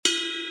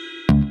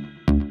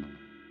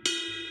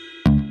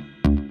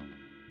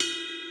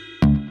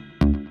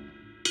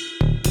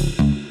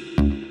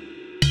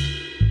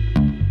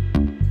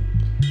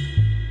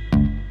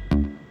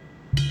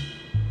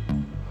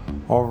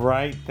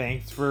right,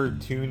 thanks for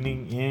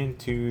tuning in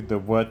to the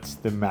What's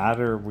the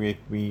Matter with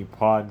Me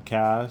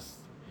podcast.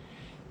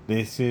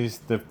 This is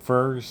the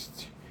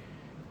first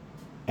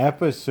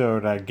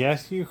episode, I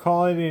guess you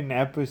call it an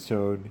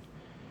episode.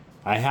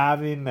 I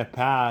have in the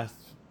past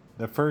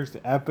the first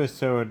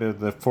episode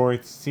of the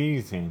fourth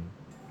season.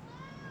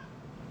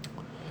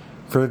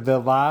 For the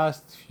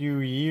last few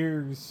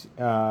years,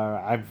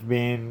 I've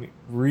been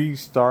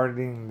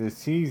restarting the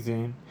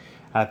season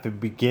at the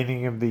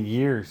beginning of the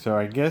year. So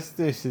I guess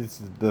this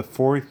is the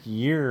fourth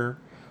year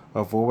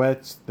of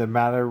What's the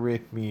Matter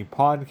with Me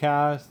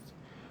podcast.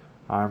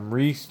 I'm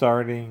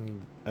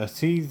restarting a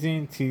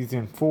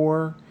season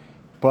 4,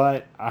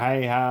 but I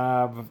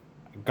have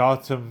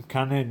got some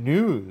kind of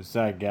news,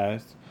 I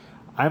guess.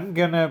 I'm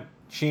gonna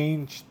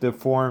change the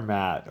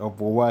format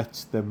of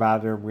What's the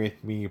Matter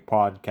with Me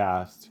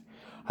podcast.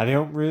 I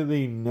don't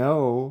really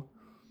know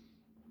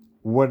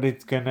what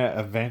it's gonna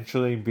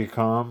eventually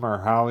become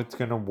or how it's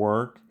gonna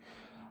work.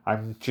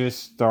 I'm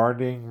just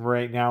starting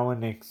right now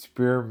an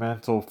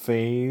experimental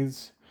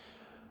phase.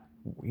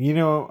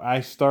 I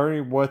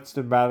started What's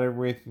the Matter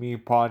with Me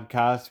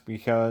podcast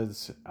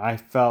because I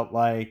felt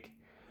like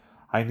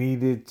I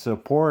needed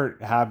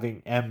support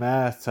having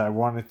MS. I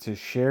wanted to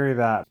share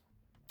that.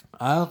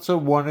 I also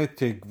wanted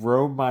to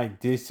grow my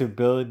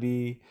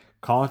disability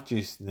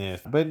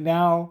consciousness. But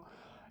now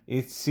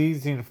it's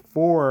season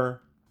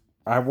 4.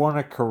 I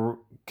want to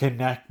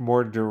connect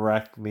more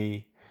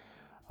directly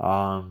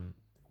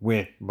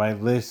with my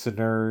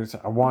listeners.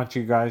 I want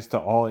you guys to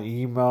all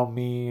email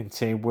me and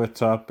say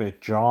what's up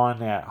at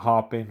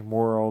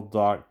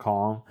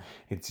john@hoppinworld.com.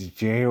 It's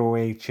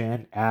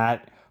JOHN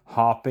at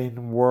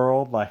Hoppin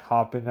World, like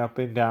hopping up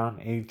and down,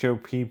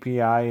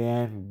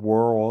 HOPPIN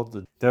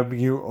World,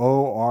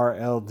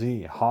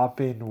 WORLD,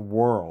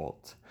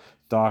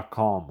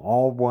 hoppinworld.com.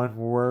 All one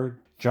word,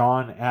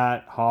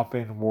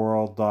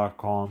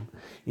 john@hoppinworld.com.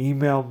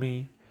 Email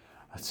me,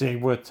 say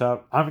what's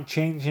up. I'm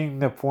changing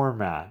the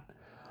format.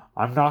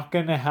 I'm not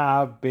going to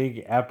have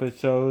big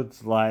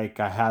episodes like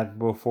I had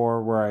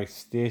before where I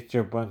stitch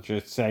a bunch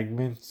of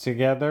segments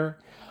together.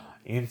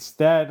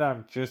 Instead,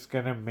 I'm just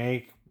going to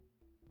make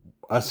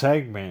a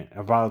segment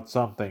about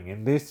something.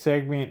 And this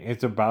segment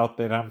is about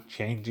that I'm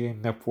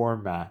changing the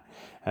format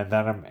and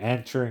that I'm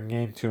entering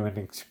into an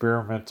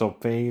experimental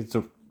phase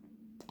of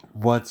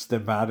What's the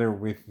Matter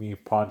with Me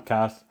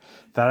podcast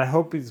that I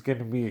hope is going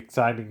to be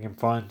exciting and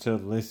fun to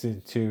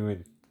listen to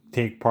and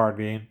take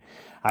part in.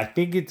 I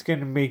think it's going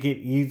to make it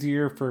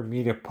easier for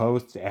me to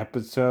post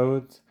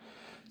episodes.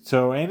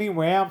 So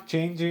anyway, I'm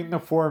changing the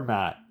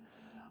format.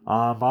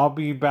 I'll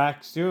be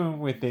back soon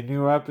with a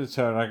new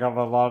episode. I got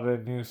a lot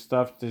of new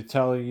stuff to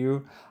tell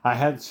you. I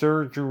had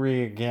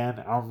surgery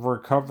again. I'm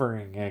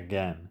recovering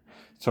again.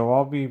 So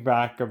I'll be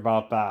back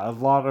about that. A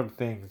lot of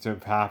things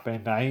have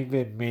happened. I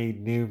even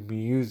made new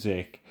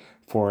music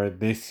for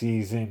this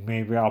season.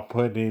 Maybe I'll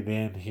put it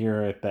in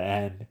here at the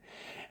end.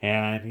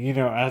 And,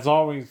 as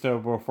always, though,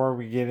 before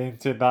we get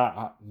into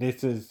that,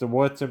 this is the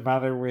What's the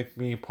Matter with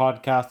Me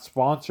podcast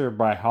sponsored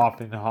by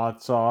Hoppin'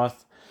 Hot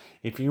Sauce.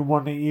 If you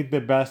want to eat the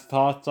best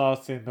hot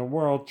sauce in the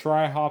world,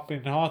 try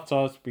Hoppin' Hot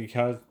Sauce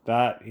because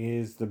that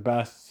is the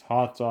best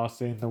hot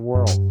sauce in the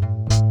world.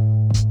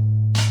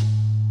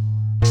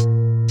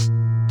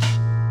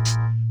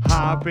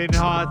 Hoppin'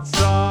 Hot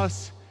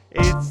Sauce,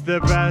 it's the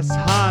best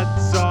hot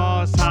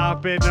sauce.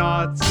 Hoppin'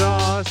 Hot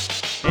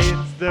Sauce,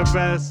 it's the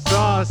best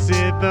sauce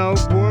in the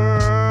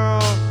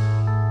world.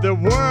 The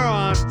world,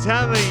 I'm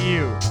telling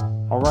you.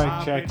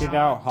 Alright, check it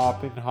out,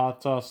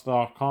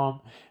 hoppinhotsauce.com.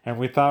 And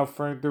without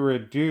further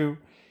ado,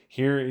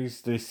 here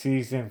is the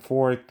season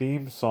 4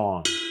 theme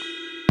song.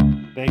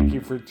 Thank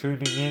you for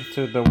tuning in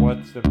to the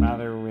What's the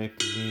Matter with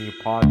Me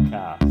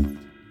podcast.